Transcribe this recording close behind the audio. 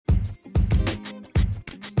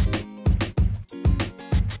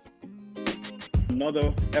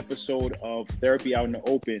another episode of Therapy Out in the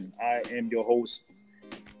Open. I am your host,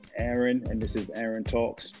 Aaron, and this is Aaron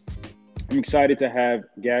Talks. I'm excited to have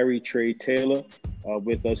Gary Trey Taylor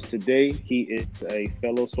with us today. He is a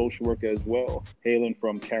fellow social worker as well, hailing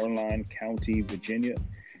from Caroline County, Virginia.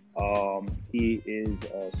 He is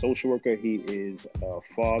a social worker. He is a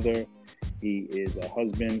father. He is a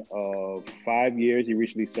husband of 5 years. He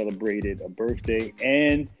recently celebrated a birthday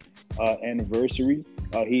and anniversary.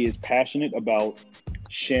 He is passionate about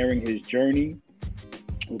sharing his journey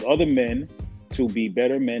with other men to be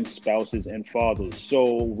better men, spouses, and fathers.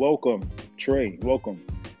 So welcome, Trey. Welcome.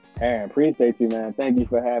 Aaron, appreciate you, man. Thank you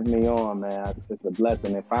for having me on, man. It's a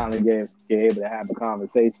blessing to finally get able to have a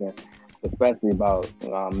conversation, especially about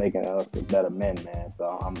making us better men, man.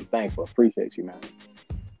 So I'm thankful. Appreciate you, man.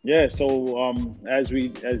 Yeah. So as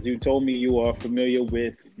you told me, you are familiar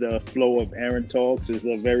with the flow of Aaron Talks. It's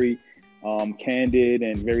a very candid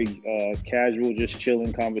and very casual, just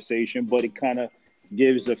chilling conversation, but it kind of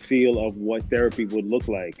gives a feel of what therapy would look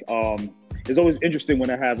like. It's always interesting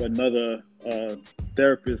when I have another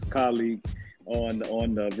therapist colleague on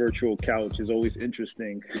the virtual couch. It's always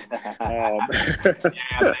interesting. Yeah, I think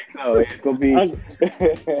so. It's gonna be.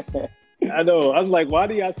 I know. I was like, why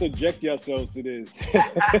do y'all subject yourselves to this?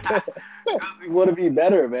 We want to be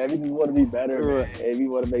better, man. We just want to be better, right. man. And we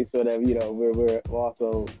want to make sure that we're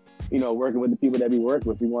also working with the people that we work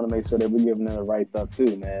with. We want to make sure that we're giving them the right stuff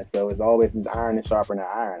too, man. So it's always iron is sharpening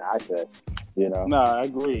iron. I said, No, I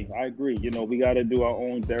agree. We got to do our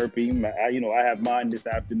own therapy. I have mine this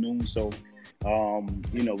afternoon, so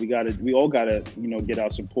we all gotta get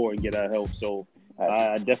our support and get our help. So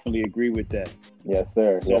I definitely agree with that. Yes,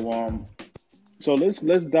 sir. So so let's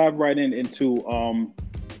dive right into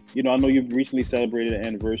I know you've recently celebrated an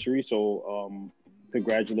anniversary, so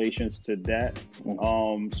congratulations to that.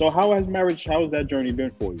 So how has that journey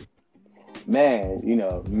been for you? Man,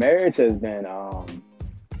 marriage has been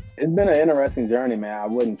it's been an interesting journey, man. I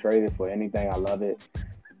wouldn't trade it for anything. I love it.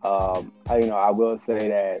 I will say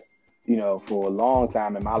that for a long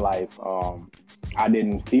time in my life, I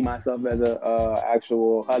didn't see myself as a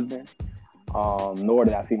actual husband, nor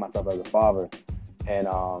did I see myself as a father. And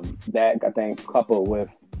that, I think, coupled with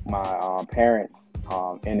my parents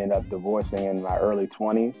ended up divorcing in my early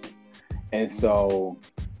 20s. And so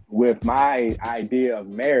with my idea of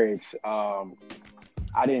marriage,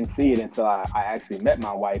 I didn't see it until I actually met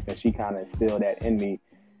my wife, and she kind of instilled that in me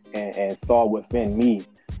and saw within me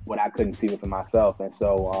what I couldn't see within myself. And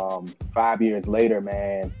so 5 years later,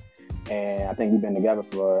 man, and I think we've been together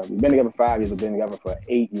 5 years, we've been together for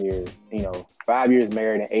 8 years, 5 years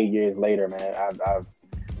married and 8 years later, man,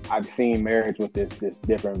 I've seen marriage with this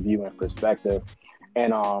different view and perspective.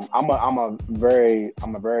 And I'm a very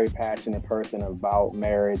passionate person about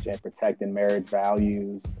marriage and protecting marriage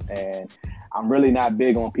values. And I'm really not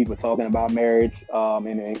big on people talking about marriage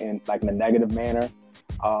in like in a negative manner,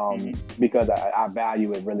 because I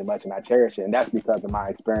value it really much and I cherish it. And that's because of my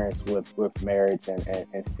experience with marriage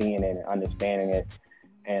and seeing it and understanding it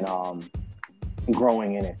and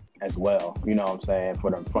growing in it as well. You know what I'm saying?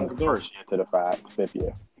 From the first year to the fifth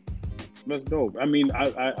year. That's dope. I mean, I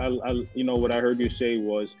what I heard you say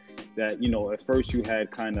was that, at first you had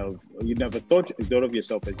you never thought of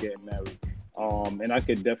yourself as getting married. And I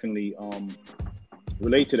could definitely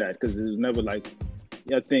relate to that, because it was never like,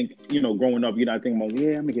 I think, growing up, I think about,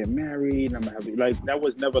 I'm gonna get married and I'm gonna have, that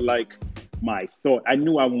was never like my thought. I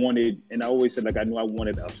knew I wanted, and I always said, I knew I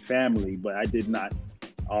wanted a family, but I did not,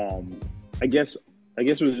 I guess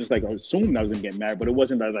it was just like, I assumed I was gonna get married, but it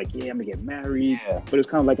wasn't like, I'm gonna get married. Yeah. But it's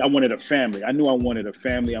kind of like I wanted a family. I knew I wanted a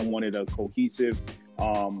family. I wanted a cohesive,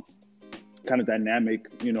 kind of dynamic,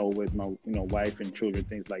 with my, wife and children,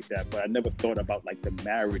 things like that. But I never thought about like the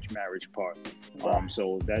marriage part. Right.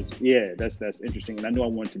 So that's interesting. And I knew I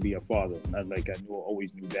wanted to be a father. I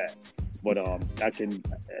always knew that. But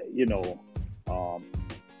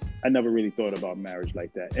I never really thought about marriage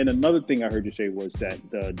like that. And another thing I heard you say was that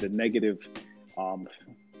the negative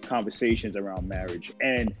conversations around marriage,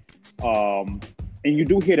 and you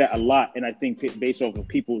do hear that a lot. And I think based off of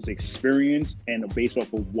people's experience and based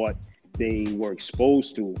off of what they were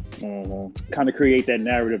exposed to, kind of create that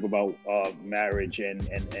narrative about marriage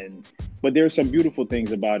and but there's some beautiful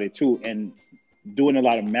things about it too. And doing a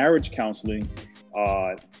lot of marriage counseling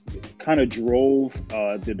kind of drove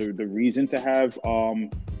the reason to have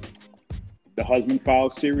the Husband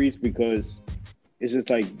Files series, because it's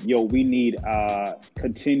just like, we need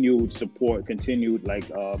continued support, continued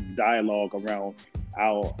dialogue around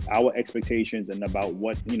our expectations and about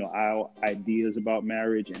what, our ideas about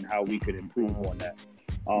marriage and how we could improve on that.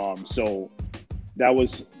 So that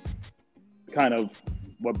was kind of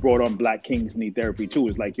what brought on Black Kings Need Therapy too.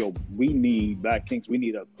 Is like, yo, we need Black Kings. We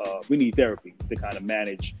need therapy to kind of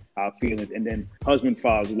manage our feelings. And then Husband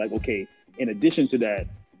Files is like, okay, in addition to that,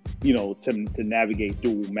 to navigate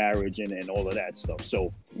through marriage and all of that stuff.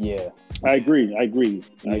 So yeah, I agree. I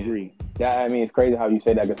Yeah. agree. I mean, it's crazy how you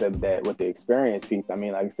say that, because that with the experience piece. I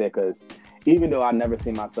mean, like I said, because even though I never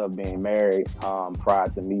seen myself being married prior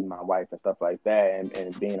to meeting my wife and stuff like that,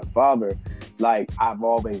 and being a father, like I've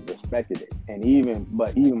always respected it. And even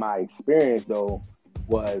my experience though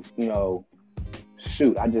was,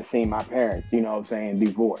 shoot, I just seen my parents,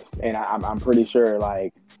 divorced, and I'm pretty sure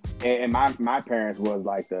like, and my parents was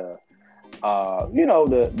like they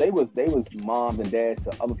was moms and dads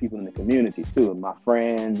to other people in the community too. My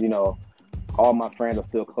friends, all my friends are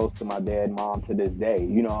still close to my dad and mom to this day.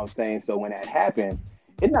 You know what I'm saying? So when that happened,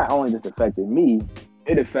 it not only just affected me,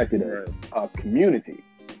 it affected a community.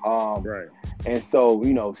 Right. And so,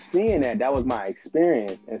 seeing that was my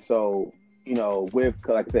experience. And so, with,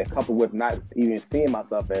 like I said, coupled with not even seeing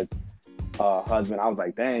myself as a husband, I was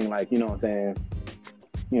like, dang, like, you know what I'm saying?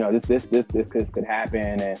 This could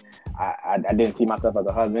happen. And I didn't see myself as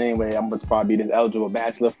a husband anyway. I'm going to probably be this eligible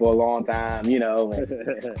bachelor for a long time,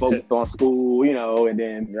 and focused on school, and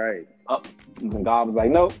then right. up. And God was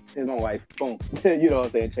like, nope, here's my wife. Boom. You know what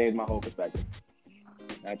I'm saying? Changed my whole perspective.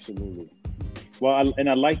 Absolutely. Well,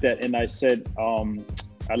 I like that. And I said,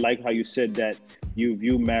 I like how you said that you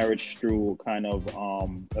view marriage through kind of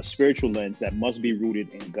a spiritual lens that must be rooted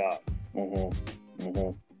in God. Mm-hmm.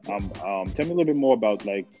 Mm-hmm. Tell me a little bit more about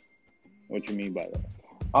like what you mean by that.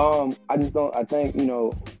 I just don't. I think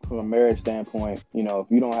from a marriage standpoint, if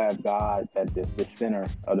you don't have God at the center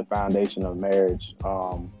of the foundation of marriage,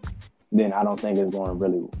 then I don't think it's going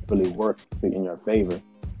to really work in your favor.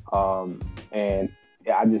 And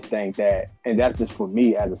I just think that, and that's just for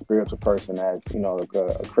me as a spiritual person, as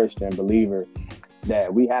a Christian believer,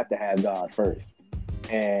 that we have to have God first.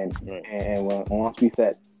 And right. and once we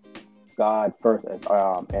set God first as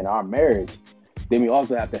in our marriage, then we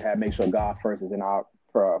also have to make sure God first is in our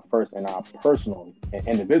personal and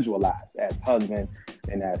individual lives as husband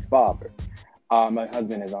and as father. My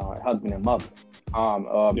husband is husband and mother.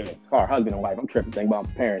 Yes. Or husband and wife. I'm tripping thinking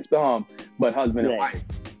about parents, but husband and wife.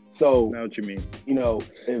 So I know what you mean.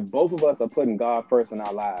 If both of us are putting God first in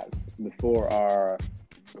our lives before our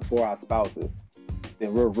spouses,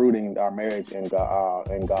 then we're rooting our marriage in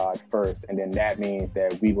God first, and then that means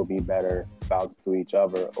that we will be better spouses to each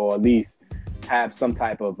other, or at least have some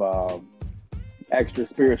type of extra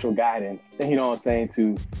spiritual guidance. You know what I'm saying,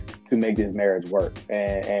 to make this marriage work.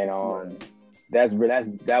 And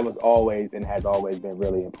that was always and has always been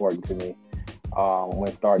really important to me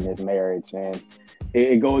when starting this marriage. And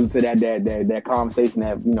it goes into that conversation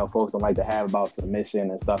that folks don't like to have about submission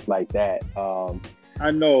and stuff like that. I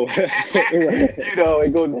know. It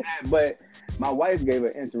goes to that. But my wife gave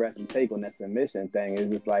an interesting take on that submission thing.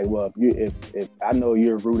 It's just like, well, if I know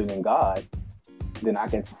you're rooted in God, then I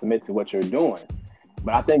can submit to what you're doing.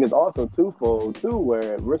 But I think it's also twofold too,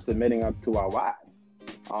 where we're submitting up to our wives.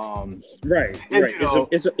 Right.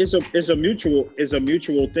 It's a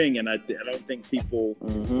mutual thing, and I don't think people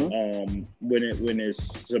when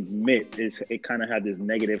it's submit, it kind of had this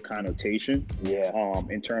negative connotation. Yeah.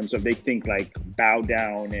 In terms of, they think like bow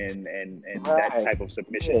down and that type of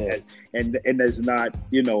submission, and there's not,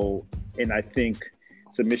 and I think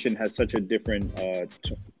submission has such a different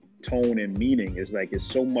tone and meaning. It's like, it's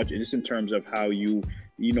so much just in terms of how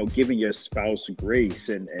giving your spouse grace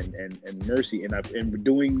and mercy. And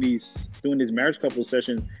doing these marriage couple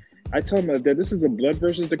sessions, I tell them that this is the blood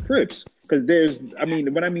versus the Crips, because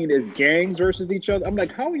what I mean is gangs versus each other. I'm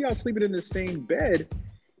like, how are y'all sleeping in the same bed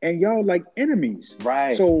and y'all like enemies?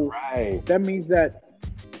 Right. So that means that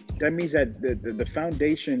the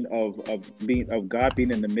foundation of God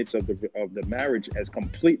being in the midst of the marriage has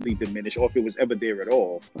completely diminished, or if it was ever there at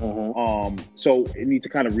all. So it needs to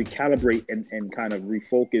kind of recalibrate and kind of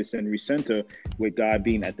refocus and recenter, with God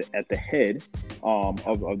being at the head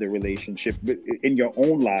of the relationship in your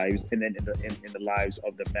own lives, and then in the lives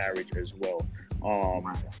of the marriage as well.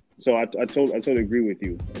 So I totally agree with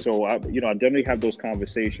you. So I definitely have those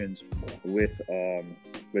conversations with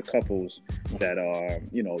couples that are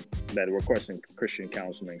that are requesting Christian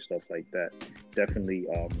counseling, stuff like that. Definitely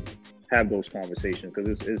have those conversations,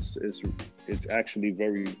 because it's actually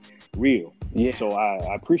very real. Yeah. So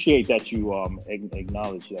I appreciate that you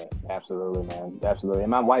acknowledge that. Absolutely, man. Absolutely.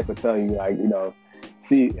 And my wife would tell you, like,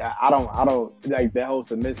 I don't like that whole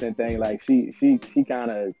submission thing. Like she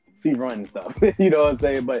kind of, she runs stuff, you know what I'm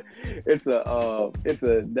saying? But it's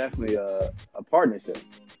definitely a partnership.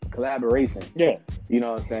 collaboration. Yeah. You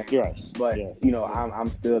know what I'm saying? Yes. But Yes. you know, I'm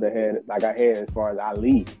still the head, like I head as far as I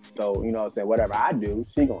lead. So you know what I'm saying, whatever I do,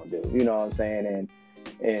 she gonna do. You know what I'm saying? And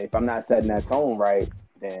if I'm not setting that tone right,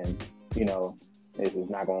 then you know it's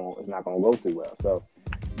not gonna go too well. So,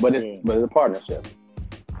 but it's a partnership.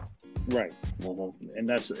 Right.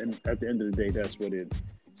 And at the end of the day, that's what it's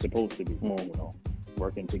supposed to be. You know,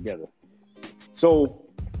 working together. So,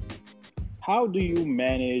 how do you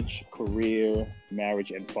manage career,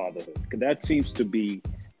 marriage, and fatherhood? Because that seems to be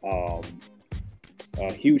um,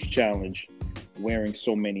 a huge challenge, wearing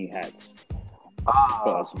so many hats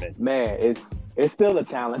for us men. Man, it's still a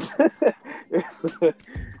challenge.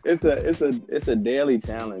 it's it's a daily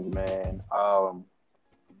challenge, man.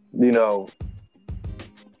 You know,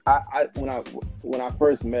 I when I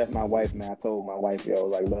first met my wife, man, I told my wife, yo,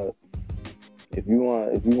 like, look, if you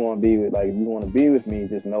want to be with, like, if you want to be with me,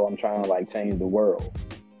 just know I'm trying to like change the world,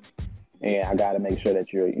 and I got to make sure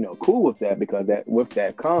that you're, you know, cool with that, because that with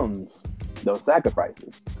that comes those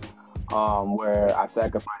sacrifices. Where I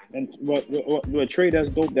sacrifice. And what Trey, that's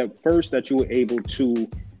dope. That first that you were able to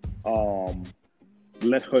um,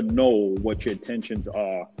 let her know what your intentions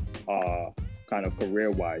are, kind of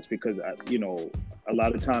career wise, because you know, a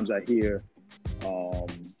lot of times I hear um,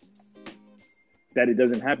 that it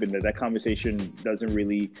doesn't happen, that conversation doesn't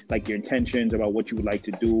really, like, your intentions about what you would like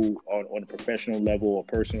to do on a professional level or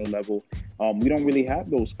personal level. We don't really have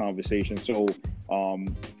those conversations. So,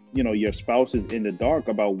 you know, your spouse is in the dark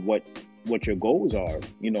about what your goals are,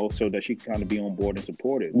 you know, so that she can kind of be on board and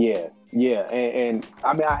supported. Yeah. And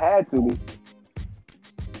I mean, I had to, you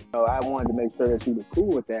know, I wanted to make sure that she was cool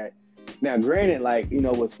with that. Now, granted, like, you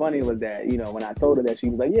know, what's funny was that, you know, when I told her that, she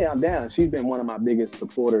was like, yeah, I'm down. She's been one of my biggest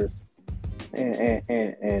supporters and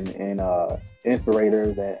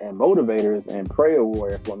inspirators and motivators and prayer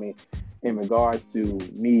warrior for me in regards to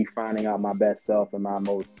me finding out my best self and my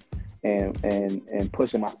most and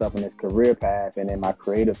pushing myself in this career path and in my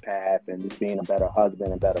creative path and just being a better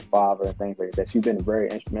husband and better father and things like that. She's been very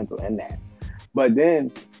instrumental in that. But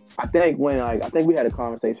then I think we had a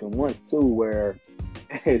conversation once too where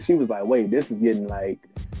she was like, wait, this is getting like,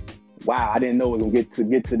 wow, I didn't know it was going to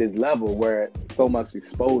get to this level where so much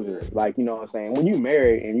exposure. Like, you know what I'm saying? When you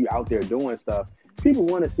married and you out there doing stuff, people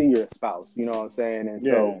want to see your spouse, you know what I'm saying? And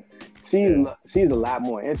so she's a lot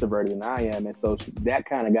more introverted than I am. And so that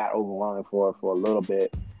kind of got overwhelming for her for a little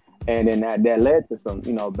bit. And then that led to some,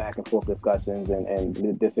 you know, back and forth discussions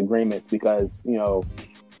and disagreements because, you know,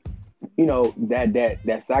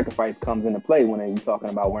 that sacrifice comes into play when you're talking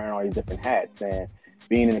about wearing all these different hats and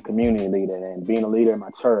being in a community leader and being a leader in my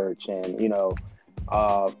church and, you know,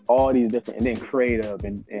 all these different, and then creative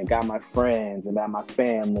and got my friends and got my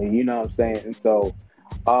family, you know what I'm saying? And so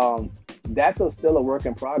that's still a work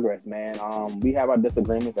in progress, man. We have our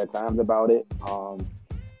disagreements at times about it.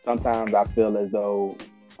 Sometimes I feel as though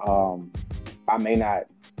I may not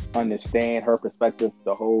understand her perspective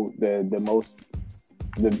in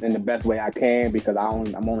the best way I can because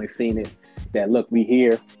I'm only seeing it that, look, we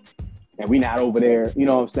here and we not over there, you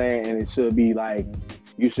know what I'm saying? And it should be like,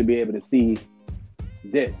 you should be able to see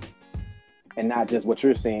this and not just what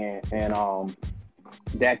you're seeing. And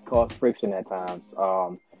that caused friction at times.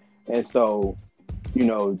 And so, you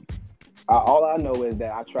know, all I know is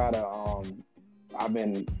that I've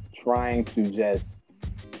been trying to just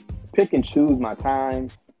pick and choose my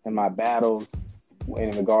times and my battles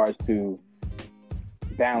in regards to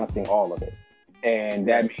balancing all of it. And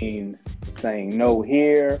that means saying no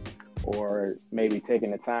here, or maybe taking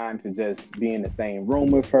the time to just be in the same room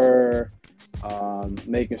with her,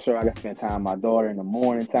 making sure I can spend time with my daughter in the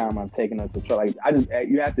morning time. I'm taking her to church. Like,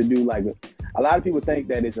 you have to do, like, a lot of people think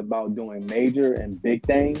that it's about doing major and big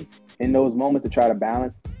things in those moments to try to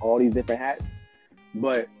balance all these different hats.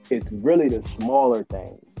 But it's really the smaller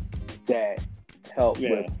things that help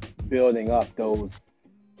with building up those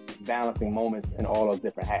balancing moments in all those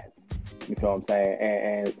different hats. You know what I'm saying?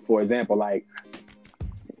 And for example, like,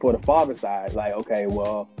 for the father side, like, okay,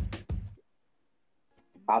 well,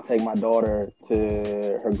 I'll take my daughter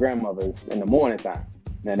to her grandmother's in the morning time.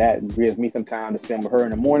 Now that gives me some time to spend with her in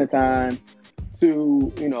the morning time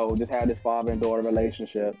to, you know, just have this father and daughter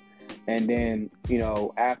relationship. And then, you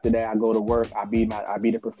know, after that, I go to work. I be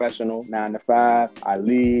the professional 9 to 5. I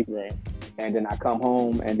leave, and then I come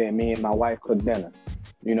home, and then me and my wife cook dinner,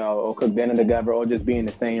 you know, or cook dinner together, or just be in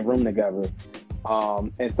the same room together.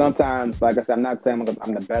 And sometimes, like I said, I'm not saying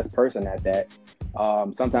I'm the best person at that.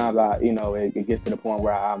 Sometimes it gets to the point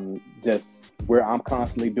where I'm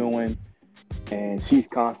constantly doing, and she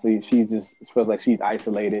just feels like she's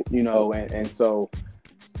isolated, you know, and so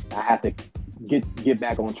I have to get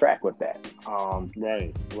back on track with that.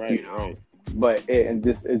 Right. You know, But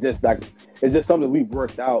it's just like it's just something we've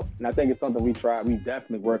worked out, and I think it's something we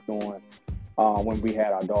definitely worked on when we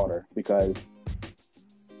had our daughter, because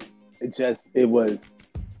it was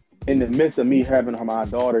in the midst of me having my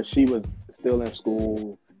daughter, she was still in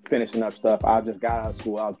school, finishing up stuff. I just got out of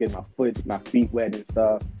school. I was getting my feet wet and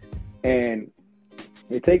stuff, and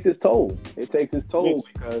it takes its toll. It takes its toll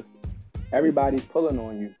because everybody's pulling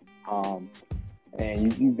on you,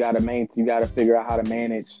 and you got to figure out how to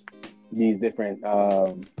manage these different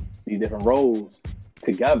roles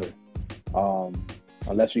together,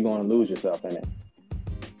 unless you're going to lose yourself in it.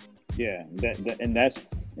 Yeah,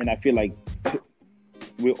 and I feel like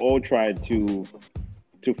we all try to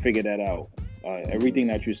figure that out. Everything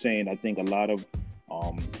that you're saying, I think a lot of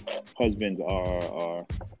husbands are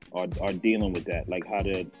dealing with that, like how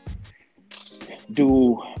to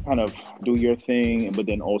do your thing, but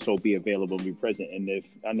then also be available, be present. And if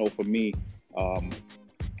I know for me,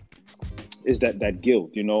 is that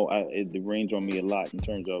guilt, it rains on me a lot in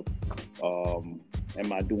terms of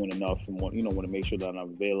am I doing enough, and want to make sure that I'm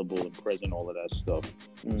available and present, all of that stuff.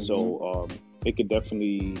 Mm-hmm. So it could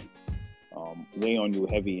definitely weigh on you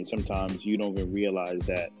heavy, and sometimes you don't even realize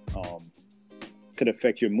that could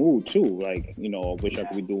affect your mood too. Like, I wish I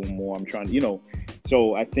could be doing more. I'm trying to,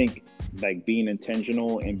 so I think like being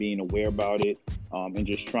intentional and being aware about it, and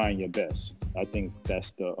just trying your best. I think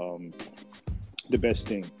that's the best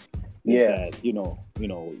thing. Yeah. That, you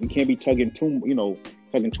can't be tugging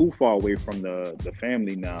too far away from the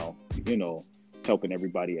family now, helping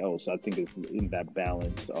everybody else. I think it's in that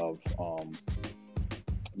balance of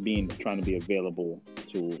trying to be available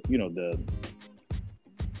to,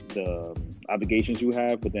 the obligations you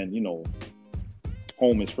have, but then,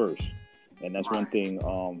 home is first. And that's one thing,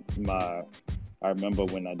 I remember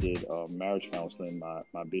when I did marriage counseling,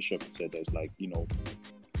 my bishop said that's like,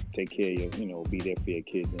 take care of your, be there for your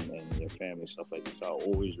kids and your family, stuff like that. So I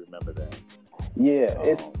always remember that. Yeah,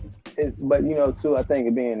 but too, I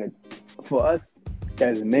think for us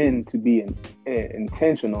as men to be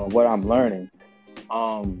intentional, what I'm learning,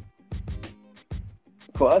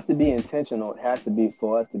 for us to be intentional, it has to be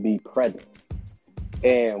for us to be present.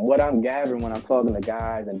 And what I'm gathering when I'm talking to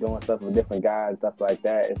guys and doing stuff with different guys, stuff like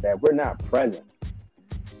that, is that we're not present.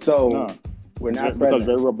 So we're not present. Because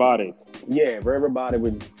very robotic. Yeah, very robotic.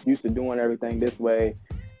 We're used to doing everything this way.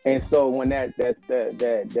 And so when that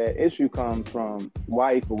issue comes from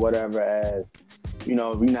wife or whatever, as you're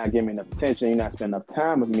not giving me enough attention, you're not spending enough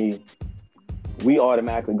time with me, we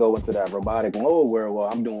automatically go into that robotic mode where, well,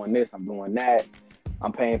 I'm doing this, I'm doing that,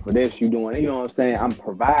 I'm paying for this, you doing, you know what I'm saying? I'm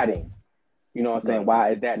providing. You know what I'm saying?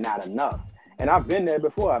 Why is that not enough? And I've been there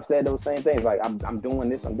before. I've said those same things. Like, I'm doing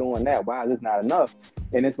this, I'm doing that. Why is this not enough?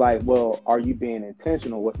 And it's like, well, are you being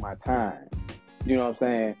intentional with my time? You know what I'm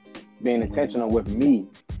saying? Being intentional with me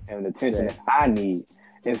and the attention that I need.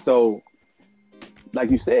 And so,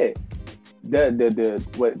 like you said,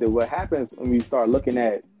 what happens when we start looking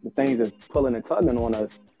at the things that's pulling and tugging on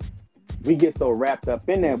us, we get so wrapped up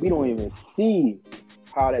in that we don't even see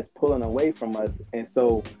how that's pulling away from us. And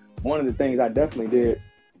so one of the things I definitely did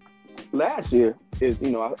last year is,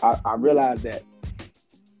 I realized that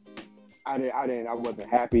I wasn't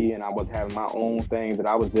happy, and I was having my own things that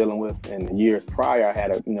I was dealing with. In the years prior, I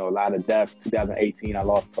had a lot of deaths. 2018, I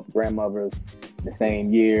lost a couple grandmothers the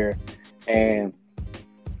same year. And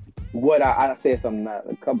what I said something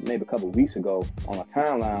maybe a couple of weeks ago on a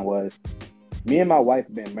timeline was, me and my wife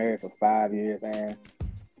have been married for 5 years, man,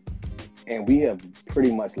 and we have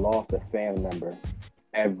pretty much lost a family member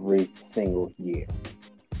every single year.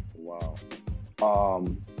 Wow.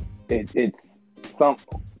 It's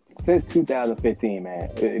since 2015,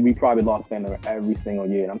 man. We probably lost family every single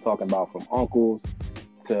year. And I'm talking about from uncles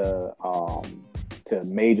to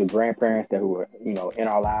major grandparents who were in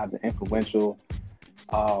our lives and influential.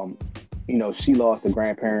 She lost a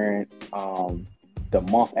grandparent the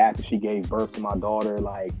month after she gave birth to my daughter.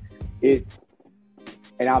 Like,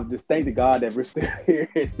 and I just thank to God that we're still here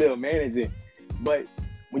and still managing. But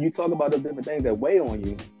when you talk about those different things that weigh on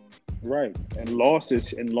you, right, and loss is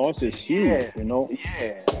huge,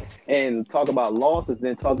 Yeah, and talk about losses,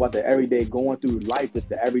 then talk about the everyday going through life, just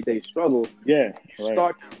the everyday struggle. Yeah, right.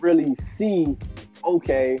 Start to really see,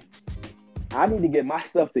 okay, I need to get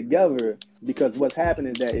myself together, because what's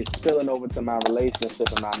happening is that it's spilling over to my relationship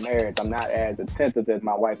and my marriage. I'm not as attentive as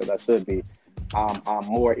my wife as I should be. I'm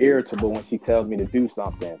more irritable when she tells me to do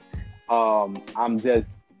something.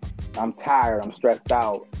 I'm tired, I'm stressed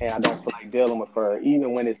out, and I don't feel like dealing with her,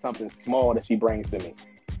 even when it's something small that she brings to me.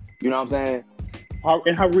 You know what I'm saying?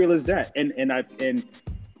 How real is that? And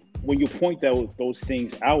when you point those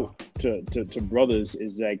things out to brothers,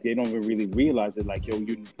 is like they don't even really realize it. Like, yo,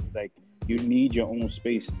 you like you need your own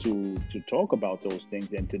space to talk about those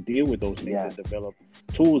things and to deal with those things Yes. and develop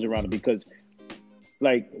tools around it. Because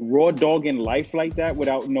like raw dogging life like that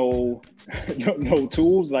without no no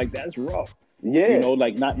tools, like that's rough. You Yeah. know,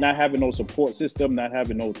 like not having no support system, not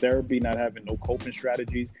having no therapy, not having no coping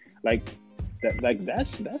strategies, like that, like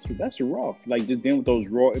that's rough. Like just dealing with those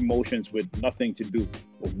raw emotions with nothing to do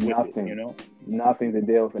with it, you Nothing. know. Nothing to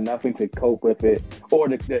deal with, nothing to cope with it, or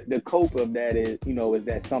the cope of that is, is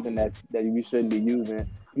that something that we shouldn't be using.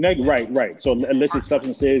 Right, right. So illicit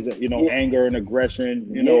substances, you know, Yeah, anger and aggression,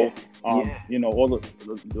 yeah, yeah, all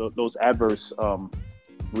those adverse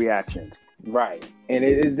reactions. right. And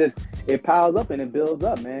it's just, it piles up and it builds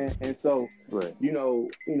up, man. And so, Right.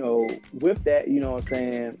 with that, what I'm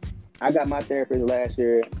saying, I got my therapist last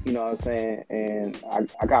year, what I'm saying, and I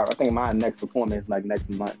think my next appointment is like next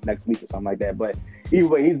month, next week or something like that. But either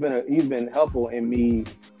way, he's been helpful in me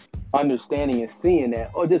understanding and seeing that,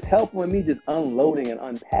 or just helpful in me just unloading and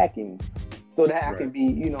unpacking, so that I can Right.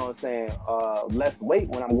 be, less weight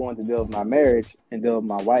when I'm going to deal with my marriage and deal with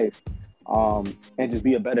my wife, and just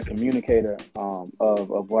be a better communicator,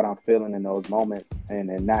 of what I'm feeling in those moments, and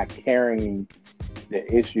not carrying the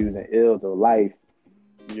issues and ills of life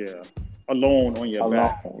Yeah. Alone on your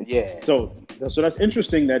back. alone. Yeah. So that's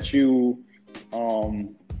interesting that you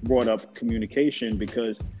brought up communication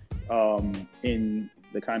because in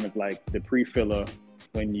the kind of like the pre-filler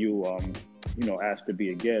when you asked to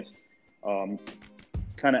be a guest, um,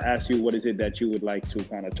 kind of asked you what is it that you would like to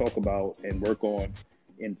kind of talk about and work on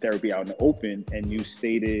in therapy out in the open, and you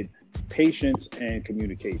stated patience and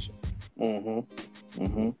communication. Mhm.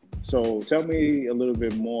 Mhm. So tell me a little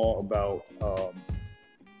bit more about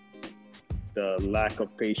the lack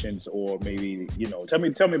of patience, or maybe tell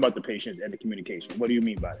me about the patience and the communication. What do you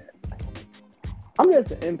mean by I'm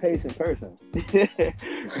just an impatient person.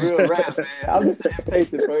 Real rap, man. I'm just an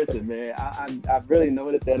impatient person, man. I've really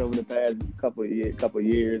noticed that over the past couple of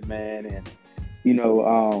years, man. And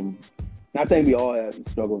I think we all have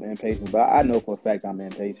struggled with impatience, but I know for a fact I'm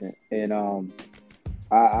impatient, and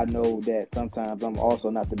I know that sometimes I'm also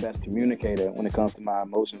not the best communicator when it comes to my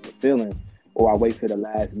emotions or feelings, or I wait to the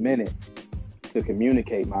last minute to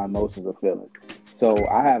communicate my emotions or feelings. So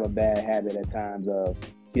I have a bad habit at times of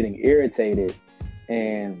getting irritated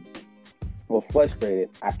and or frustrated.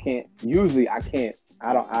 I can't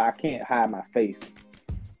hide my face.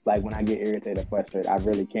 Like when I get irritated or frustrated, I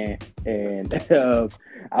really can't. And I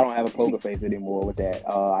don't have a poker face anymore with that.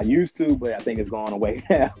 I used to, but I think it's gone away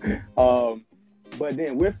now. But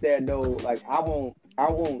then with that though, like I won't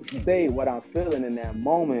say what I'm feeling in that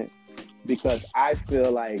moment, because I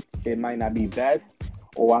feel like it might not be best,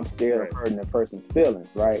 or I'm scared that? of hurting the person's feelings,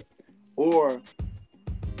 right? Or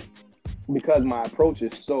because my approach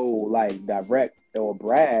is so like direct or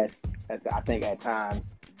brash, as I think at times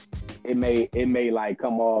it may like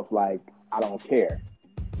come off like I don't care,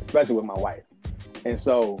 especially with my wife. And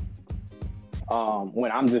so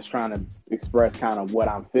when I'm just trying to express kind of what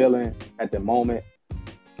I'm feeling at the moment,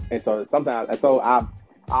 and so sometimes,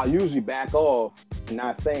 I'll usually back off and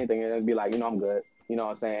not say anything, and be like, I'm good. You know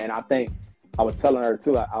what I'm saying? And I think I was telling her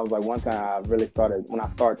too. I was like, one time I really started,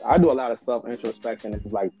 I do a lot of self introspection. It's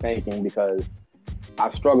like thinking, because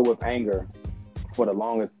I've struggled with anger for the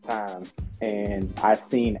longest time, and I've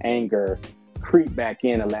seen anger creep back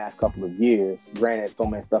in the last couple of years. Granted, so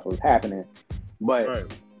many stuff was happening, but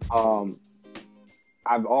Right. um,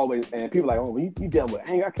 I've always, and people are like, oh, you dealt with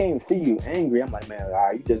anger. I can't even see you angry. I'm like, man, all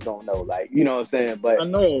right, you just don't know, like, you know what I'm saying? But I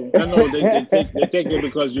know. They take it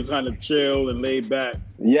because you kind of chill and laid back.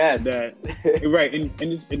 yes, That right, and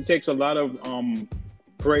it takes a lot of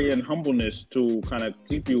prayer and humbleness to kind of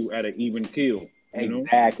keep you at an even keel. You know,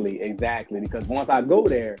 exactly. Because once I go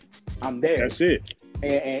there, I'm there. that's it.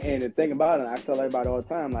 And the thing about it, I tell everybody all the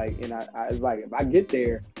time, like, and it's like, if I get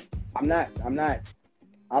there, I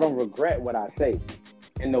don't regret what I say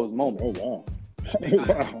in those moments. Oh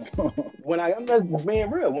wow, wow. I'm just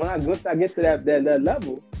being real. Once I get to that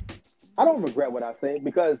level, I don't regret what I say,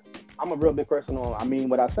 because I'm a real big person on, I mean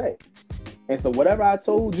what I say. And so whatever I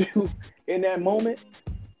told you in that moment,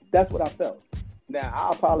 that's what I felt. Now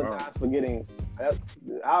I apologize for getting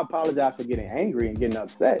angry and getting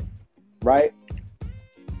upset, right?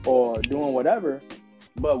 Or doing whatever.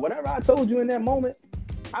 But whatever I told you in that moment,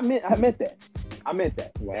 I meant that. I meant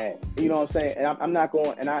that. Wow. You know what I'm saying? And I'm not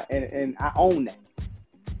going, and I own that.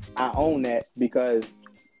 I own that, because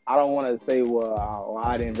I don't want to say, well,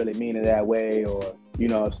 I didn't really mean it that way, or, you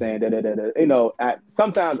know what I'm saying?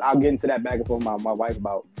 Sometimes I'll get into that back and forth with my wife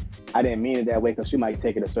about, I didn't mean it that way, because she might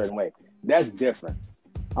take it a certain way. That's different.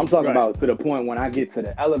 I'm talking Right. about to the point when I get to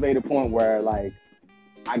the elevator point where, like,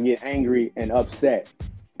 I get angry and upset,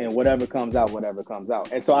 and whatever comes out, whatever comes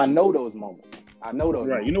out. And so I know those moments. I know those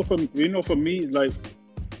Right. moments. For me, like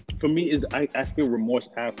for me is I feel remorse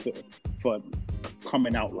after for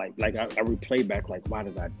coming out like I replay back like why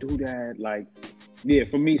did I do that? Like yeah,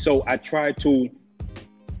 for me, so I try to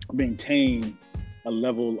maintain a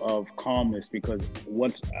level of calmness because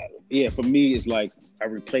for me it's like I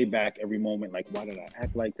replay back every moment like why did I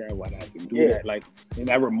act like that? Why did I have to do that? Like and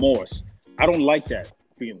that remorse. I don't like that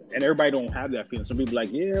feeling. And everybody don't have that feeling. Some people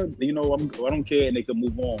like, yeah, you know, I don't care and they can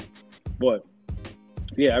move on. But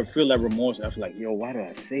yeah, I feel that remorse. I feel like, yo, why did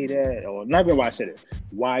I say that? Or not even why I said it.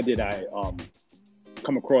 Why did I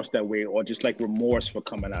come across that way? Or just like remorse for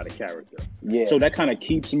coming out of character. Yeah. So that kind of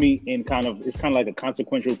keeps me in it's kind of like a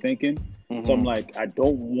consequential thinking. Mm-hmm. So I'm like, I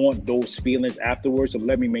don't want those feelings afterwards. So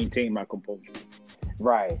let me maintain my composure.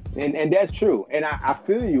 Right. And that's true. And I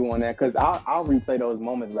feel you on that because I'll replay those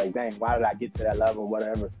moments like, dang, why did I get to that level,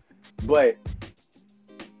 whatever. But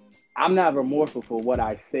I'm not remorseful for what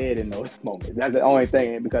I said in those moments. That's the only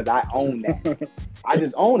thing because I own that. I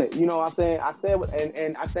just own it. You know what I'm saying? I said,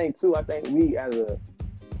 and I think too, I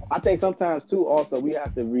think sometimes too, also, we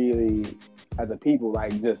have to really, as a people,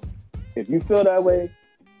 like just, if you feel that way,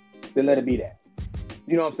 then let it be that.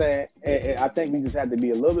 You know what I'm saying? And I think we just have to be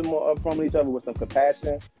a little bit more upfront with each other with some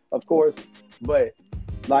compassion, of course. But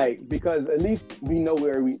like, because at least we know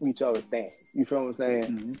where each other stands. You feel what I'm saying?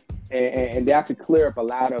 Mm-hmm. And that could clear up a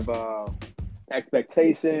lot of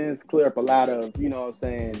expectations, clear up a lot of, you know what I'm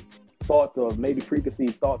saying, thoughts of maybe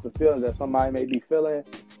preconceived thoughts or feelings that somebody may be feeling.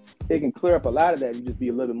 It can clear up a lot of that. You just be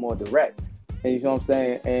a little bit more direct. And you know what I'm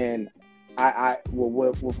saying? And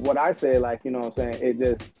what I say, like, you know what I'm saying, it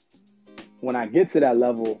just, when I get to that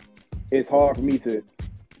level, it's hard for me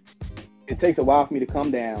it takes a while for me to come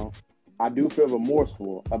down. I do feel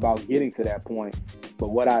remorseful about getting to that point, but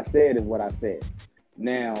what I said is what I said.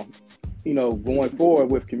 Now, you know, going forward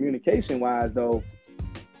with communication-wise, though,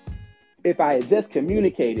 if I had just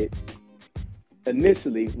communicated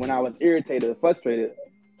initially when I was irritated or frustrated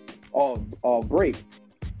all break,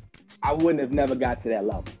 I wouldn't have never got to that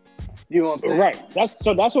level. You know what I'm saying? Right. That's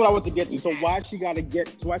what I want to get to. So why they got to get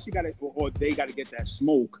that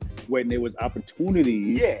smoke when there was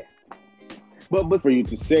opportunity? Yeah. But for you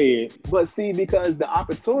to say it. But see, because the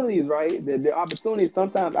opportunities, right? The opportunities,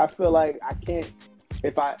 sometimes I feel like I can't,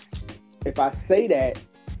 if I say that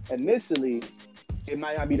initially, it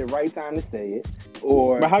might not be the right time to say it.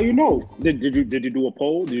 But how you know? Did you do a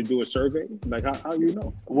poll? Did you do a survey? Like how you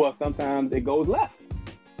know? Well, sometimes it goes left.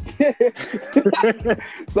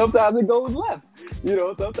 Sometimes it goes left. You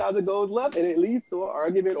know, sometimes it goes left and it leads to an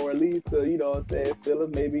argument or it leads to, you know, say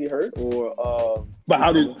feelings maybe hurt or But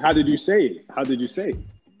how did you say it? How did you say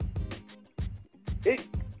it?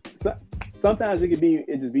 Sometimes it just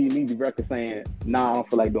be me directly saying, nah, I don't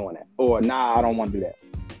feel like doing that. Or nah, I don't want to do that.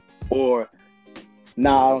 Or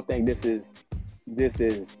nah, I don't think this is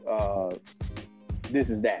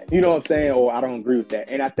that. You know what I'm saying? Or I don't agree with that.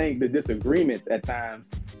 And I think the disagreements at times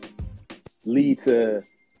lead to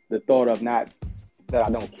the thought of not that I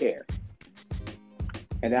don't care.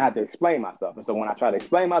 And then I have to explain myself. And so when I try to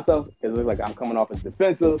explain myself, it looks like I'm coming off as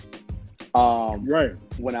defensive. Right.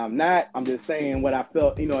 When I'm not, I'm just saying what I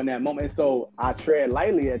felt, you know, in that moment. And so I tread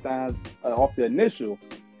lightly at times off the initial.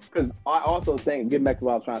 Because I also think, getting back to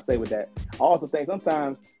what I was trying to say with that, I also think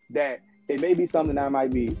sometimes that it may be something that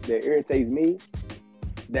irritates me,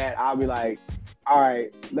 that I'll be like, all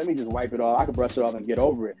right, let me just wipe it off. I can brush it off and get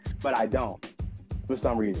over it. But I don't, for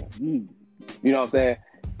some reason. You know what I'm saying?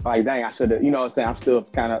 Like, dang, I should have, you know what I'm saying? I'm still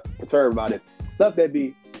kind of perturbed about it. Stuff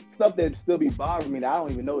that still be bothering me that I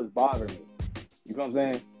don't even know is bothering me. You know what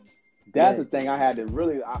I'm saying? That's the thing I started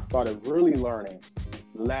really learning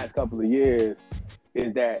the last couple of years,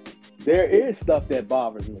 is that there is stuff that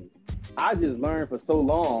bothers me. I just learned for so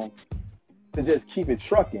long to just keep it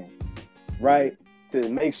trucking, right? To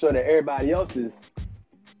make sure that everybody else is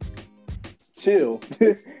chill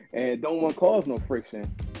and don't want to cause no friction.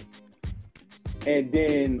 And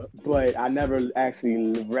then, but I never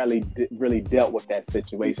actually really dealt with that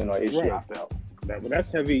situation or issue. Right. I felt that's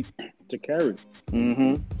heavy to carry.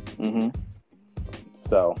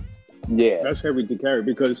 So, yeah, that's heavy to carry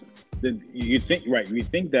because you think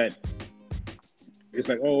that it's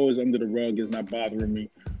like, oh, it's under the rug, it's not bothering me,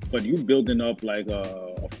 but you building up like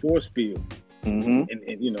a force field, and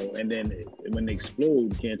you know, and then when they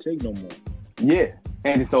explode, you can't take no more. Yeah,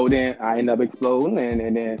 and so then I end up exploding,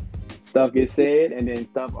 and then stuff gets said, and then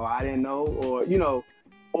stuff, or I didn't know, or, you know,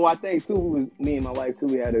 or I think too, me and my wife too,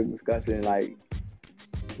 we had a discussion, like,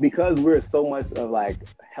 because we're so much of like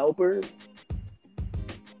helpers,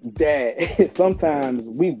 that sometimes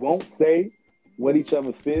we won't say what each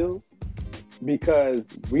other feels because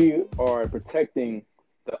we are protecting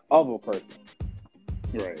the other person.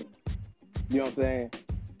 Right. You know what I'm saying?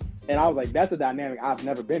 And I was like, that's a dynamic I've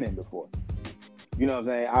never been in before. You know what I'm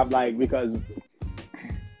saying? I'm like, because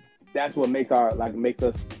that's what makes us,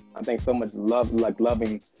 I think, so much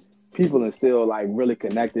loving people and still like really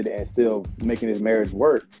connected and still making this marriage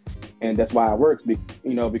work. And that's why it works,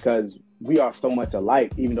 because we are so much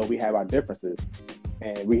alike, even though we have our differences.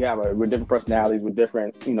 And we're different personalities with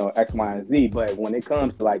different, X, Y, and Z. But when it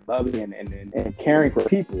comes to like loving and caring for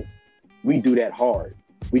people, we do that hard.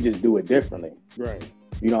 We just do it differently. Right.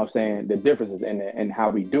 You know what I'm saying? The differences and how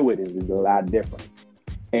we do it is a lot different.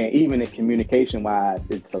 And even in communication wise,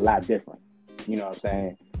 it's a lot different. You know what I'm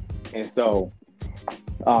saying? And so,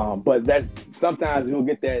 but that sometimes we'll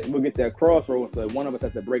get that crossroads. So one of us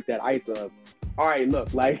has to break that ice of, all right,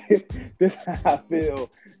 look, like this is how I feel.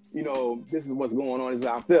 This is what's going on. This is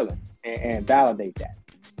how I'm feeling, and validate that.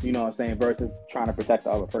 You know what I'm saying? Versus trying to protect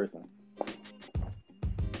the other person.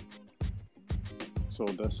 So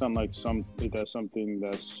that sounds like that's something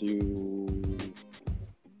that's you.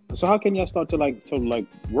 So how can y'all start to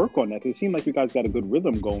work on that? 'Cause it seems like you guys got a good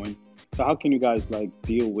rhythm going. So how can you guys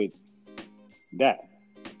deal with that?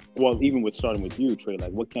 Well, even with starting with you, Trey,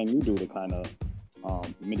 what can you do to kind of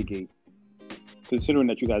mitigate? Considering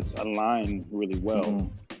that you guys align really well,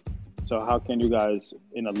 so how can you guys,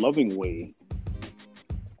 in a loving way,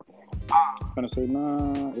 kind of say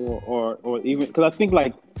nah, or even because I think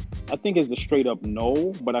it's the straight up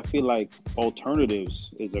no, but I feel like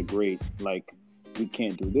alternatives is a great we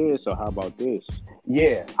can't do this, or how about this?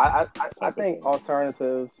 Yeah, I think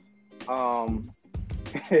alternatives.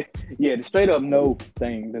 Yeah, the straight up no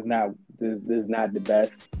thing is not the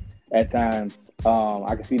best at times.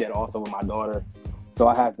 I can see that also with my daughter, so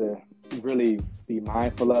I have to really be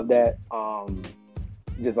mindful of that.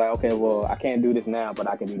 Just like, okay, well, I can't do this now, but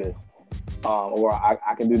I can do this, or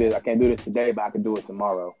I can do this. I can't do this today, but I can do it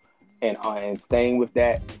tomorrow, and staying with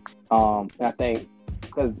that. And I think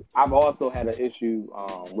because I've also had an issue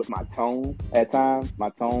with my tone at times. My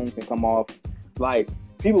tone can come off like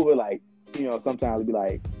people will sometimes be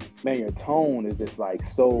like, man, your tone is just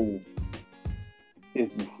so.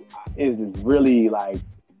 It's just really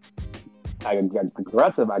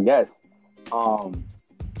aggressive, I guess.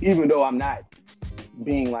 Even though I'm not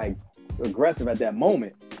being aggressive at that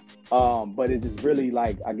moment, but it's just really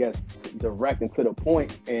I guess direct and to the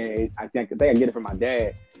point. And I think I get it from my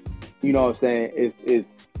dad. You know what I'm saying? It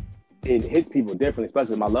hits people differently,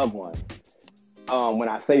 especially my loved ones. When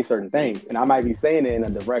I say certain things, and I might be saying it in a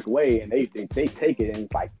direct way, and they take it, and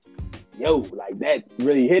it's like, yo, that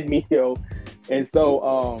really hit me, yo. And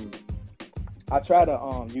so I try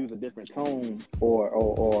to use a different tone,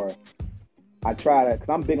 or I try to, because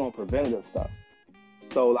I'm big on preventative stuff.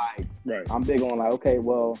 So right. I'm big on okay,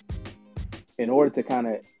 well, in order to kind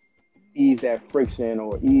of ease that friction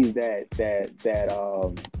or ease that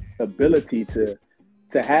ability to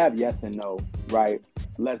have yes and no, right?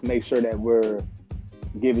 Let's make sure that we're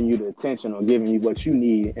giving you the attention or giving you what you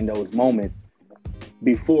need in those moments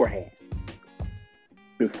beforehand,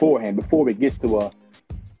 before it gets to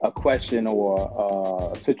a question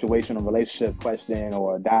or a situation, a relationship question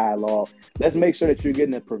or a dialogue. Let's make sure that you're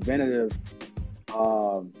getting a preventative,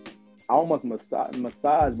 almost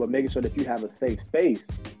massage, but making sure that you have a safe space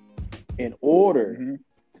in order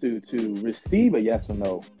to receive a yes or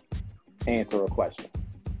no answer a question.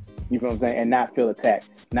 You feel what I'm saying? And not feel attacked,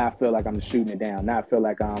 not feel like I'm just shooting it down, not feel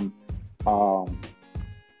like I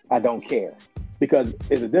don't care. Because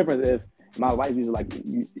it's a difference if my wife uses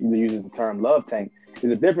the term love tank.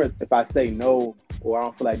 There's a difference if I say no or I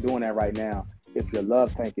don't feel like doing that right now. If your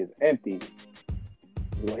love tank is empty,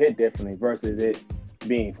 it will hit differently versus it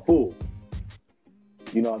being full.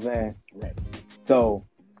 You know what I'm saying? Right. So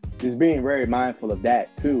just being very mindful of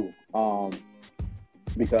that too.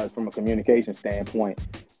 Because from a communication standpoint,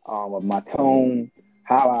 of my tone,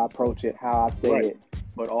 how I approach it, how I say it,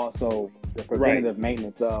 but also the preventative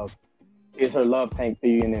maintenance of, is her love tank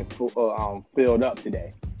being filled up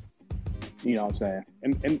today? You know what I'm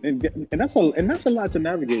saying? And that's a lot to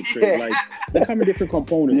navigate, Trey. Look how many different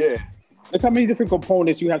components. Yeah. Look how many different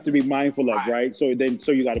components you have to be mindful of, right? So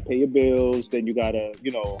you got to pay your bills, then you got to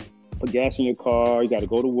put gas in your car, you got to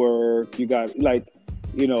go to work, you got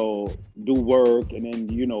do work, and then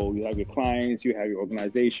you have your clients, you have your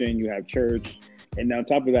organization, you have church. And on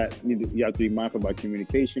top of that, you have to be mindful about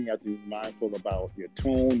communication. You have to be mindful about your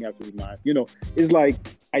tone. You have to be mindful. It's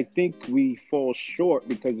I think we fall short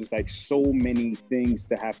because it's so many things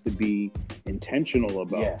to have to be intentional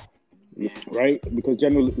about. Yeah. Right? Because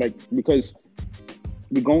generally, because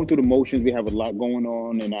we're going through the motions, we have a lot going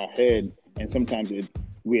on in our head, and sometimes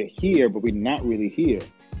we're here, but we're not really here.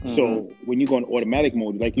 Mm-hmm. So when you go in automatic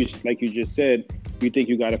mode, like you just said, you think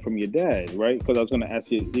you got it from your dad, right? Because I was going to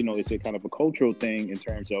ask you, it's a kind of a cultural thing in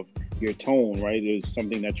terms of your tone, right? There's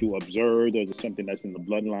something that you observed, or there's something that's in the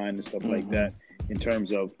bloodline and stuff like Mm-hmm. that in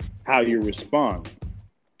terms of how you respond.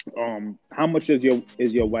 How much is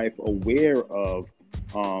your wife aware of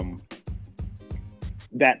um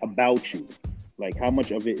that about you? Like, how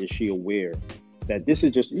much of it is she aware that this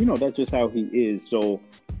is just, that's just how he is? So,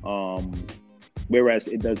 um, whereas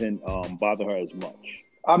it doesn't bother her as much.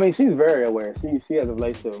 I mean, she's very aware. She has a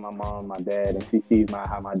relationship with my mom, my dad, and she sees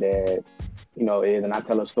how my dad, is. And I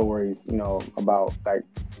tell her stories, about like,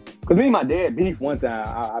 cause me and my dad beef one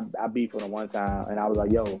time. I beefed with him one time, and I was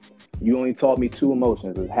like, "Yo, you only taught me two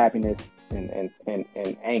emotions: is happiness and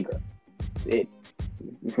anger. It.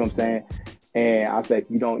 You feel what I'm saying?" And I said,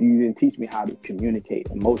 you didn't teach me how to communicate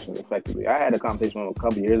emotions effectively. I had a conversation with him a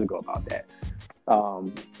couple of years ago about that.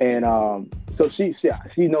 So she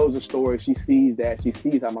knows the story. She sees that. She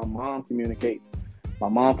sees how my mom communicates. My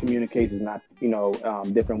mom communicates in not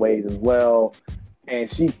different ways as well,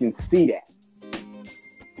 and she can see that.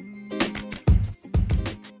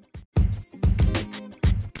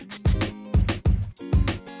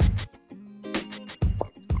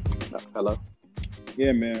 Hello.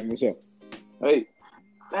 Yeah, man. What's up? Hey,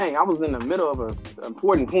 dang! I was in the middle of an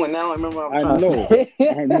important point. Now I remember what I I'm trying to know. say.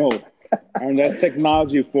 I know. And that's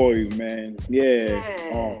technology for you, man. Yeah.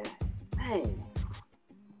 Dang, dang.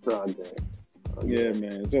 It's all good. All Yeah, good.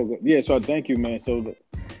 man. So yeah, so thank you, man. So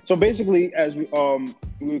basically, as we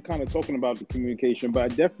were kind of talking about the communication, but I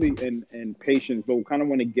definitely and patience, but we kind of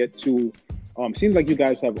want to get to seems like you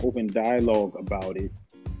guys have open dialogue about it.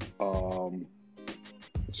 Um,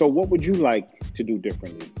 so what would you like to do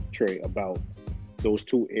differently, Trey, about those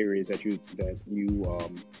two areas that you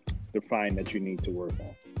define that you need to work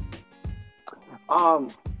on?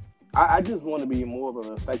 Um, I just want to be more of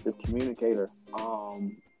an effective communicator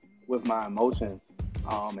with my emotions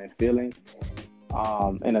and feelings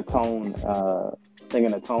in a tone, I think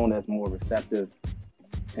in a tone that's more receptive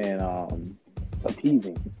and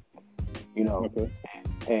appeasing, you know, Okay.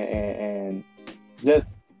 and just,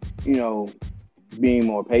 you know, being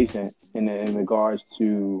more patient in regards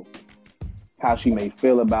to how she may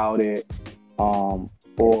feel about it,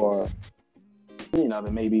 or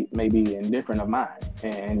it maybe indifferent of mine,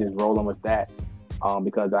 and just rolling with that,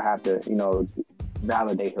 because I have to,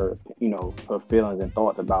 validate her, her feelings and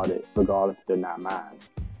thoughts about it, regardless if they're not mine.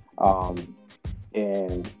 Um,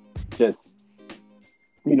 and just,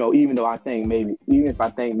 even though even if I think maybe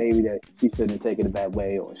that she shouldn't have taken it that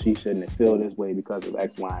way, or she shouldn't have feel this way because of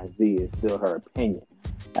X, Y, and Z, it's still her opinion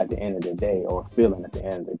at the end of the day, or feeling at the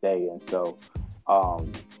end of the day. And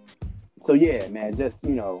um, so yeah, man, just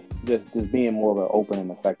just being more of an open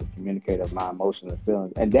and effective communicator of my emotions and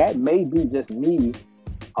feelings, and that may be just me,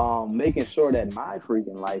 making sure that my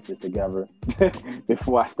freaking life is together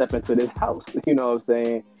before I step into this house. You know what I'm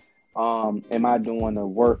saying? Am I doing the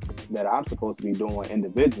work that I'm supposed to be doing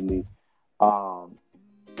individually, um,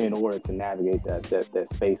 in order to navigate that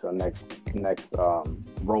space or next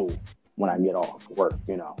role when I get off work?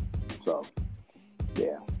 So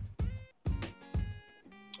yeah.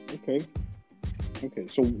 Okay. Okay.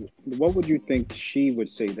 So what would you think she would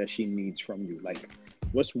say that she needs from you? Like,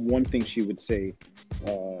 what's one thing she would say?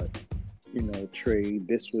 Uh, Trey,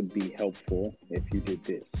 this would be helpful if you did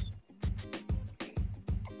this.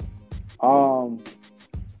 Um,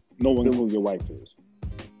 Knowing the, who your wife is.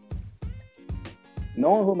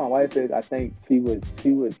 Knowing who my wife is, I think she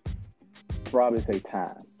would probably say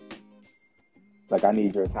time. Like, I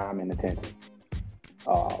need your time and attention.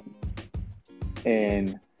 Um,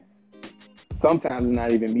 and sometimes it's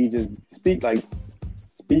not even me just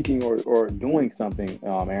speaking or doing something,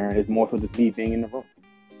 Aaron. It's more so just me being in the room,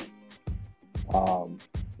 um,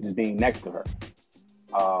 just being next to her.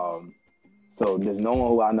 Um, so just knowing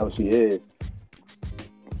who I know she is,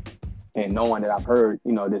 and knowing that I've heard,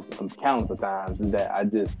 this countless of times, is that I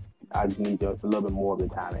just need just a little bit more of the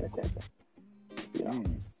time and attention. You know.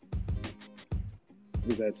 Mm.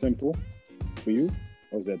 Is that simple for you,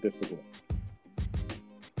 or is that difficult?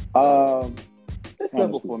 Um, it's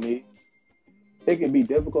simple Honestly. for me. It can be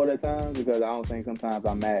difficult at times because I don't think sometimes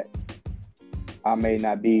I may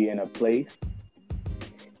not be in a place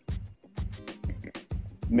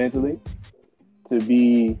mentally to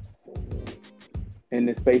be in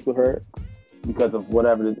this space with her because of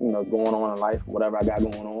whatever going on in life, whatever I got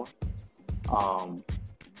going on. Um,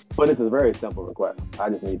 but it's a very simple request. I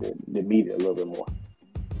just need to meet it a little bit more.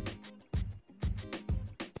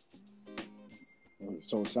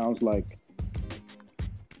 So it sounds like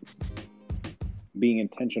being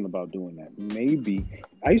intentional about doing that. Maybe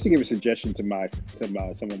I used to give a suggestion to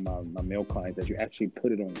some of my male clients that you actually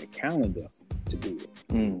put it on your calendar to do it.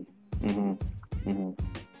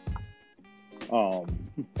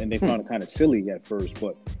 And they found it kind of silly at first,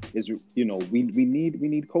 but is we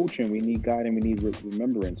need coaching, we need guiding, we need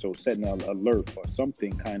remembering. So setting an alert or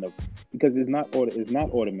something kind of, because it's not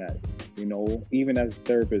automatic. Even as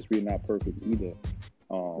therapists, we're not perfect either,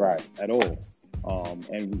 right, at all.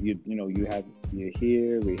 And you're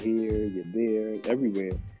here, we're here, you're there,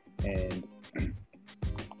 everywhere, and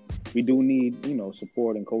we do need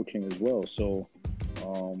support and coaching as well. So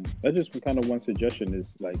that's just kind of one suggestion,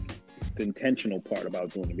 is like the intentional part about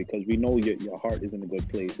doing it, because we know your heart is in a good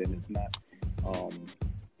place, and it's not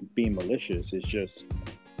being malicious. It's just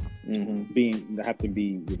have to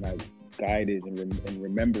be guided and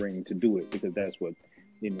remembering to do it, because that's what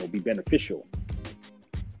be beneficial.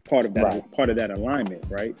 Part of that, right. Part of that alignment,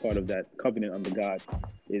 right? Part of that covenant under God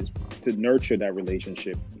is to nurture that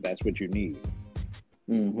relationship. That's what you need.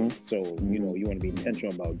 So you want to be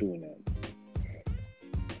intentional about doing that.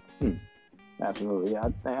 Absolutely. Yeah,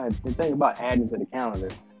 the thing about adding to the calendar,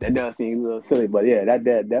 that does seem a little silly, but yeah, that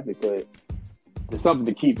definitely could. There's something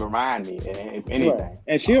to keep reminding me, if anything. Right.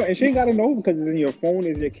 And she ain't got to know, because it's in your phone,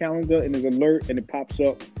 it's your calendar, and there's an alert, and it pops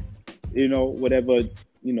up. Whatever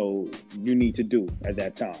you need to do at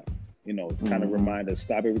that time. It's kind of reminder,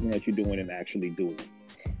 stop everything that you're doing and actually do it.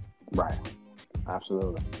 Right.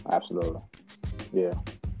 Absolutely. Yeah.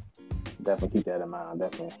 Definitely keep that in mind.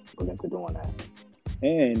 Definitely look into doing that.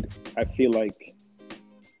 And I feel like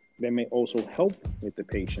that may also help with the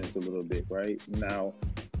patients a little bit, right? Now,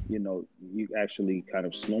 you actually kind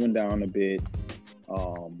of slowing down a bit,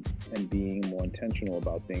 and being more intentional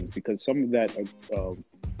about things, because some of that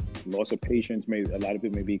loss of patience, a lot of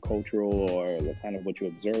it may be cultural or kind of what you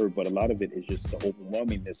observe, but a lot of it is just the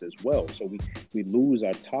overwhelmingness as well. So we lose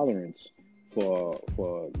our tolerance for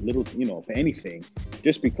little, for anything,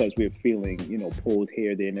 just because we're feeling, pulled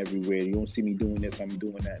here, there, and everywhere. You don't see me doing this, I'm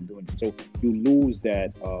doing that and doing it. So you lose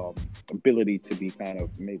that ability to be kind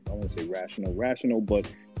of, maybe I won't say rational,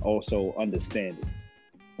 but also understanding.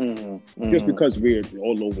 Just because we're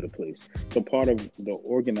all over the place. So part of the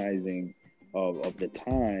organizing of the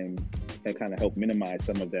time can kind of help minimize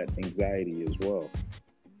some of that anxiety as well.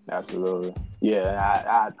 Absolutely.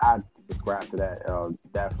 Yeah, I subscribe to that,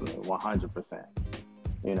 definitely, 100%.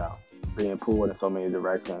 Being pulled in so many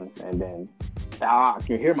directions, and then I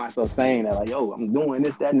can hear myself saying that, like, yo, I'm doing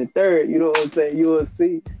this, that, and the third, you know what I'm saying? You will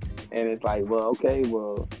see. And it's like, well, okay,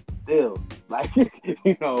 well, still, like,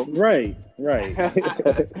 Right.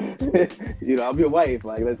 I'm your wife,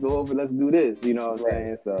 like, let's go over, let's do this, you know what I'm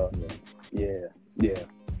saying? So, yeah,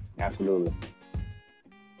 absolutely.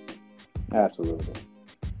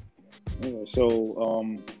 Yeah, so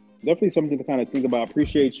definitely something to kind of think about.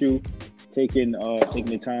 Appreciate you taking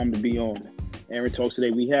the time to be on Aaron Talks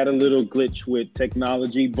today. We had a little glitch with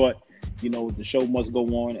technology, but the show must go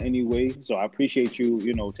on anyway. So I appreciate you,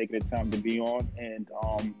 taking the time to be on. And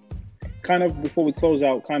kind of before we close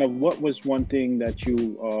out, kind of what was one thing that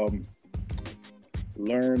you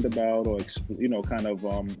learned about, or kind of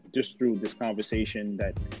just through this conversation,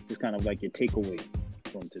 that is kind of like your takeaway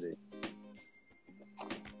from today?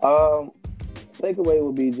 Takeaway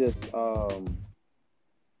would be just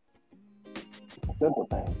simple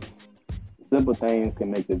things. Simple things can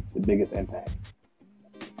make the biggest impact.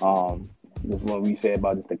 Just what we said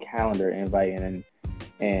about just the calendar invite, and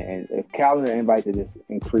if calendar invite to just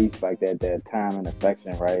increase like that time and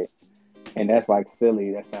affection, right? And that's like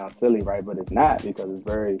silly. That sounds silly, right? But it's not, because it's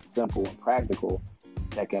very simple and practical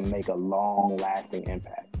that can make a long-lasting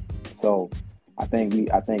impact. So I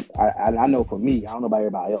know for me, I don't know about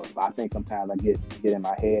everybody else, but I think sometimes I get in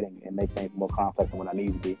my head and make things more complex than what I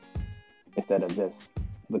need to be, instead of just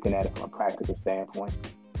looking at it from a practical standpoint.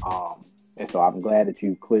 And so I'm glad that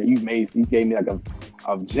you gave me like a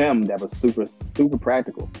gem that was super, super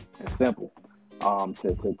practical and simple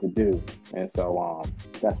to do. And so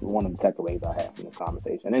that's one of the takeaways I have from this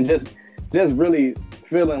conversation. And just really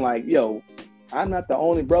feeling like, yo, I'm not the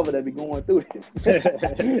only brother that be going through this. You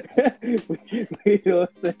know what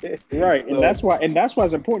I'm saying? Right. And that's why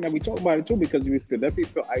it's important that we talk about it too, because we definitely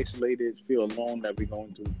feel isolated, feel alone, that we're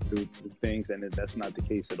going through things, and that's not the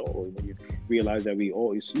case at all. When you realize that we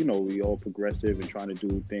all progressive and trying to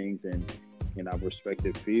do things in our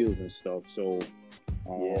respective fields and stuff. So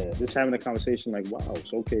just having a conversation like, wow,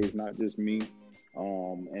 it's okay, it's not just me.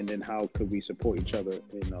 And then how could we support each other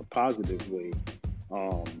in a positive way,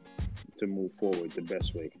 to move forward the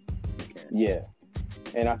best way we can. Yeah.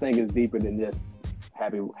 And I think it's deeper than just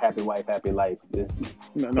happy wife, happy life.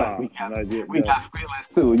 Nah, we got nah, yeah, we got feelings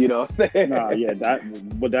too. You know what I'm saying? nah, yeah,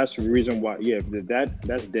 but that's the reason why. Yeah,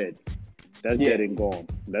 that's dead. That's Yeah, dead and gone.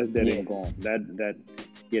 That's dead yeah. and gone.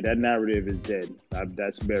 Yeah, that narrative is dead.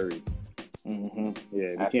 That's buried. Hmm. Yeah,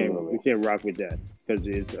 we Absolutely. can't rock with that because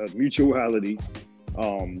it's a mutuality.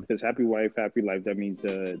 Because happy wife, happy life. That means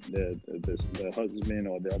the husband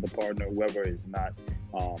or the other partner, whoever, is not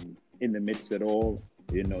in the midst at all.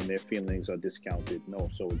 Their feelings are discounted. No,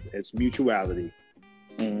 so it's mutuality,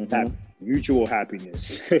 Hmm. mutual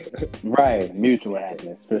happiness. Right. Mutual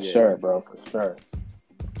happiness for Yeah. sure, bro. For sure.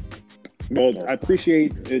 Well, Yes. I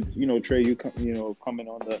appreciate it, Trey, coming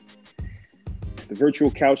on the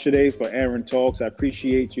virtual couch today for Aaron Talks. I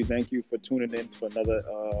appreciate you. Thank you for tuning in for another,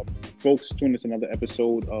 folks, tune in to another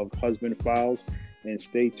episode of Husband Files, and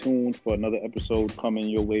stay tuned for another episode coming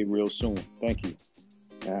your way real soon. Thank you.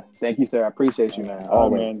 Yeah. Thank you, sir. I appreciate you, man. All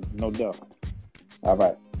right, Always. man. No doubt. All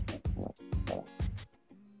right.